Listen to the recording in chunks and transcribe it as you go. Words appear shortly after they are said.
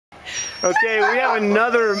Okay, we have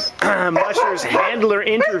another Mushers handler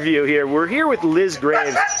interview here. We're here with Liz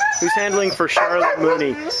Graves, who's handling for Charlotte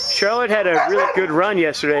Mooney. Charlotte had a really good run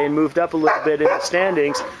yesterday and moved up a little bit in the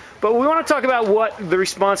standings. But we want to talk about what the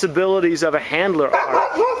responsibilities of a handler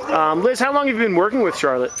are. Liz, how long have you been working with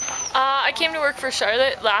Charlotte? I came to work for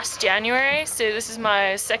Charlotte last January, so this is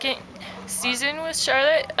my second season with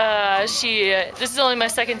Charlotte. This is only my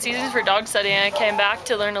second season for dog study, and I came back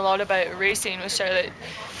to learn a lot about racing with Charlotte.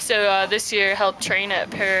 So this year helped train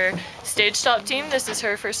at her Stage Stop team. This is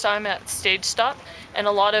her first time at Stage Stop, and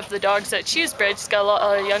a lot of the dogs that she's bred, she's got a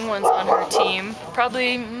lot of young ones on her team.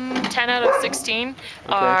 Probably 10 out of 16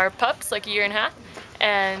 are pups, like a year and a half.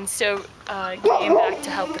 And so I came back to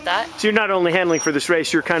help with that. So you're not only handling for this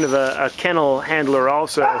race, you're kind of a kennel handler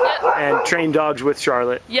also, and train dogs with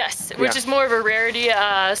Charlotte. Yes, which is more of a rarity.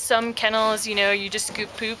 Some kennels, you know, you just scoop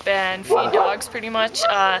poop and feed dogs pretty much.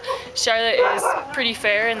 Charlotte is pretty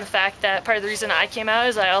fair in the fact that part of the reason I came out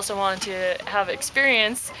is I also wanted to have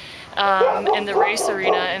experience in the race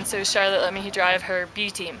arena, and so Charlotte let me drive her B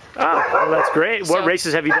team. Oh, well, that's great. What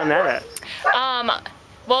races have you done that at?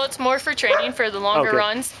 Well, it's more for training for the longer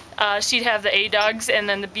runs. She'd have the A dogs, and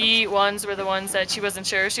then the B ones were the ones that she wasn't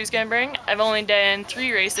sure she was going to bring. I've only done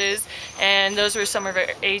 3 races, and those were some of her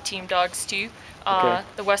A team dogs too.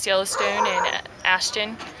 The West Yellowstone and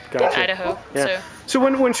Ashton in Idaho. Yeah. So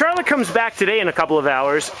when Charlotte comes back today in a couple of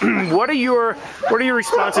hours, what are your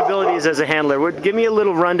responsibilities as a handler? Give me a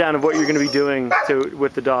little rundown of what you're going to be doing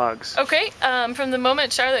with the dogs. Okay. From the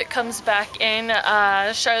moment Charlotte comes back in,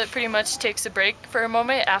 Charlotte pretty much takes a break for a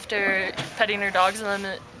moment after petting her dogs and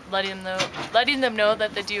then letting them know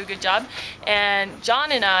that they do a good job. And John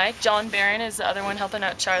Barron is the other one helping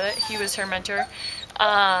out Charlotte. He was her mentor.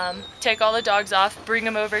 Take all the dogs off, bring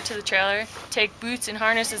them over to the trailer, take boots and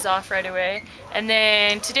harnesses off right away, and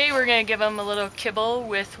then today we're going to give them a little kibble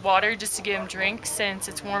with water just to give them drink since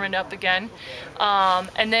it's warming up again.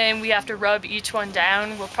 And then we have to rub each one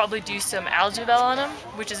down. We'll probably do some Algivell on them,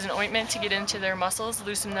 which is an ointment to get into their muscles,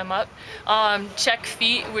 loosen them up. Check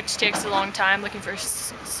feet, which takes a long time, looking for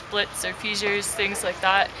splits or fissures, things like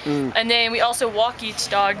that. And then we also walk each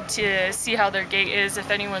dog to see how their gait is, if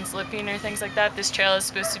anyone's lipping or things like that. This trail is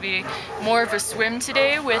supposed to be more of a swim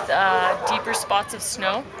today with deeper spots of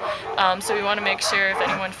snow. So we want to make sure if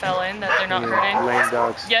anyone fell in that they're not hurting. Lame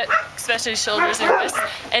dogs. Yep, especially shoulders and wrists.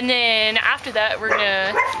 And then after that we're going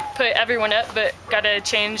to put everyone up, but got to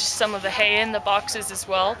change some of the hay in the boxes as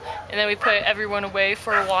well. And then we put everyone away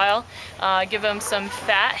for a while, give them some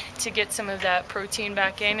fat to get some of that protein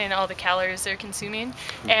back in and all the calories they're consuming.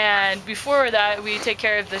 And before that we take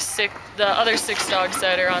care of the other 6 dogs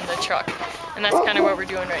that are on the truck. And that's kind of what we're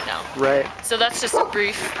doing right now. Right. So that's just a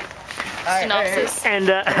brief synopsis. And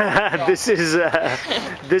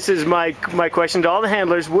this is my question to all the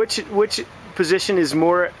handlers. Which position is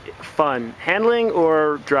more fun, handling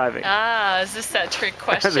or driving? Is this that trick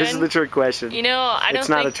question? This is the trick question. You know, I don't think... It's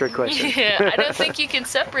not a trick question. Yeah, I don't think you can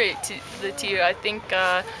separate the two. I think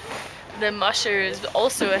the musher is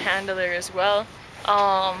also a handler as well.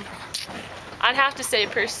 I'd have to say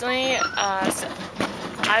personally,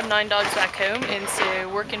 I have 9 dogs back home, and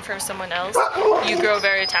so working for someone else, you grow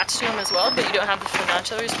very attached to them as well, but you don't have the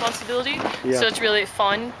financial responsibility. Yeah. So it's really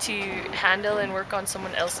fun to handle and work on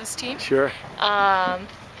someone else's team. Sure.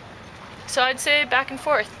 So I'd say back and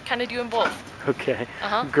forth, kind of doing both. Okay.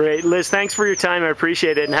 Great. Liz, thanks for your time. I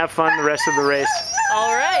appreciate it, and have fun the rest of the race.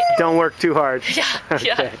 All right. Don't work too hard. Yeah.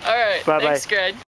 Okay. All right. Bye-bye. Thanks, Greg.